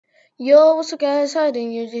Yo, what's up guys? How you doing?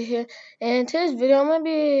 Yuji here. And in today's video, I'm gonna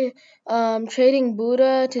be trading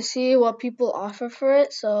Buddha to see what people offer for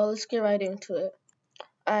it. So let's get right into it.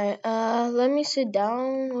 Alright, let me sit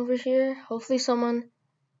down over here. Hopefully someone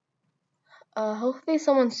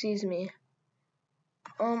sees me.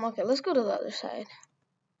 Okay, let's go to the other side.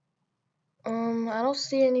 I don't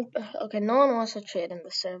see any. Okay, no one wants to trade in the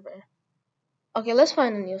server. Okay, let's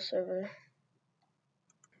find a new server.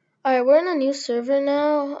 Alright, we're in a new server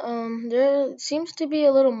now. There seems to be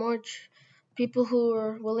a little more people who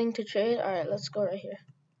are willing to trade. Alright, let's go right here.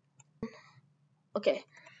 Okay.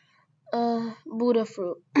 Buddha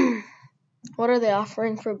fruit. What are they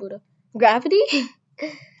offering for Buddha? Gravity?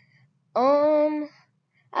 I don't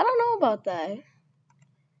know about that.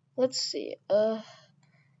 Let's see.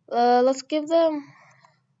 Let's give them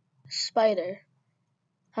spider.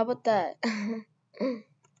 How about that?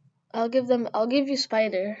 I'll give you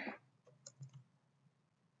spider.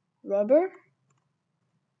 Rubber?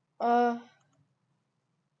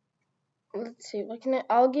 Let's see.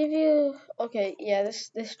 I'll give you. Okay, yeah.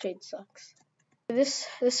 This trade sucks. This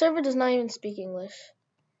server does not even speak English.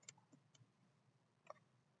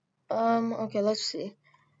 Okay. Let's see.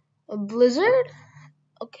 A blizzard?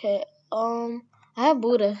 Okay. I have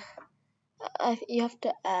Buddha. You have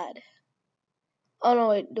to add. Oh no,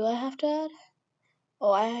 wait. Do I have to add?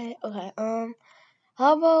 Oh, okay.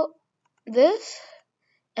 How about this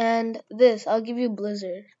and this? I'll give you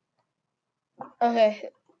blizzard. Okay.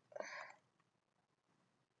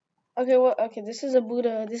 Okay. Well. Okay. This is a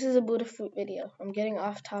Buddha fruit video. I'm getting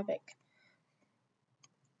off topic.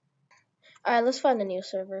 Alright, let's find a new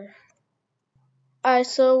server. Alright,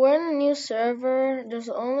 so we're in a new server. There's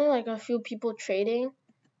only like a few people trading.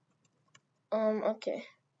 Okay.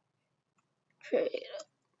 Trade.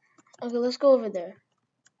 Okay, let's go over there.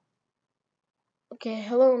 Okay,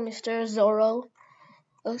 hello, Mr. Zorro.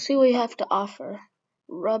 Let's see what you have to offer.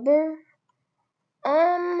 Rubber?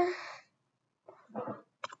 Oh,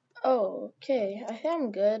 okay. I think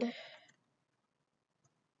I'm good.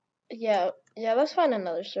 Yeah, let's find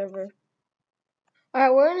another server.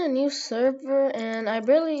 Alright, we're in a new server, and I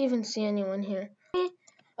barely even see anyone here.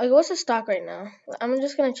 Okay, what's the stock right now? I'm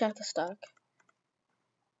just gonna check the stock.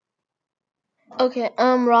 Okay,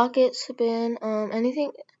 rocket spin,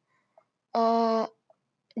 anything,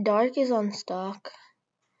 dark is on stock.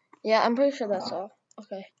 Yeah, I'm pretty sure that's all.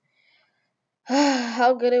 Okay.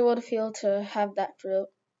 How good it would feel to have that fruit.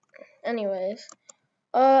 Anyways,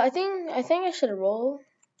 I think I should roll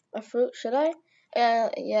a fruit. Should I?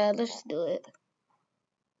 Yeah, let's do it.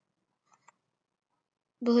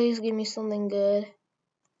 Please give me something good.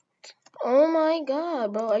 Oh my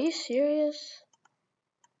god, bro, are you serious?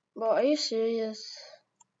 Bro, are you serious?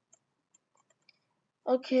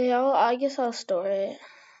 Okay, I guess I'll store it.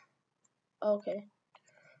 Okay.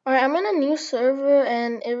 Alright, I'm in a new server,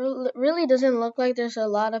 and it really doesn't look like there's a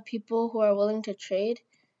lot of people who are willing to trade.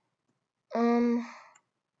 Alright,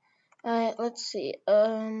 let's see.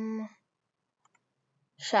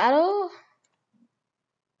 Shadow?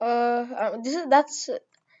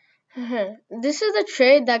 This is the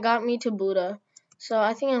trade that got me to Buddha, so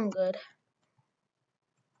I think I'm good.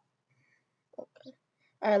 Okay.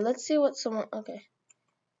 Alright, let's see what someone. Okay.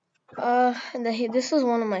 This is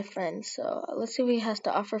one of my friends, so let's see what he has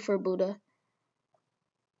to offer for Buddha.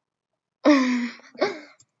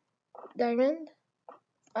 Diamond?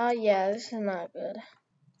 Yeah, this is not good.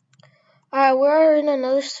 Alright, we're in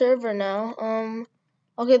another server now.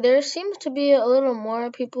 Okay, there seems to be a little more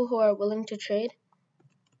people who are willing to trade.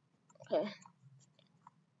 Okay.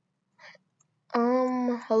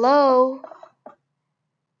 Hello?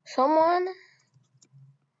 Someone?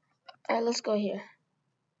 Alright, let's go here.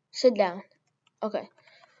 Sit down. Okay.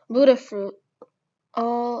 Buddha fruit.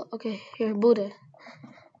 Oh, okay. Here, Buddha.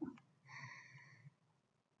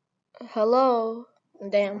 Hello?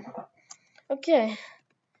 Damn. Okay.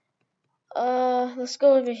 Let's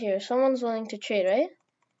go over here. Someone's willing to trade, right?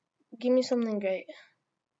 Give me something great.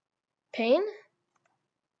 Pain?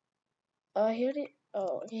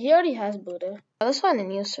 He already has Buddha. Let's find a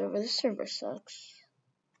new server. This server sucks.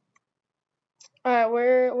 Alright,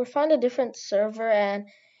 we found a different server, and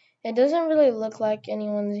it doesn't really look like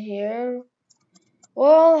anyone's here.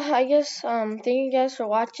 Well, I guess thank you guys for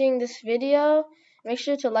watching this video. Make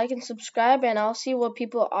sure to like and subscribe, and I'll see what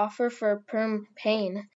people offer for perm pain.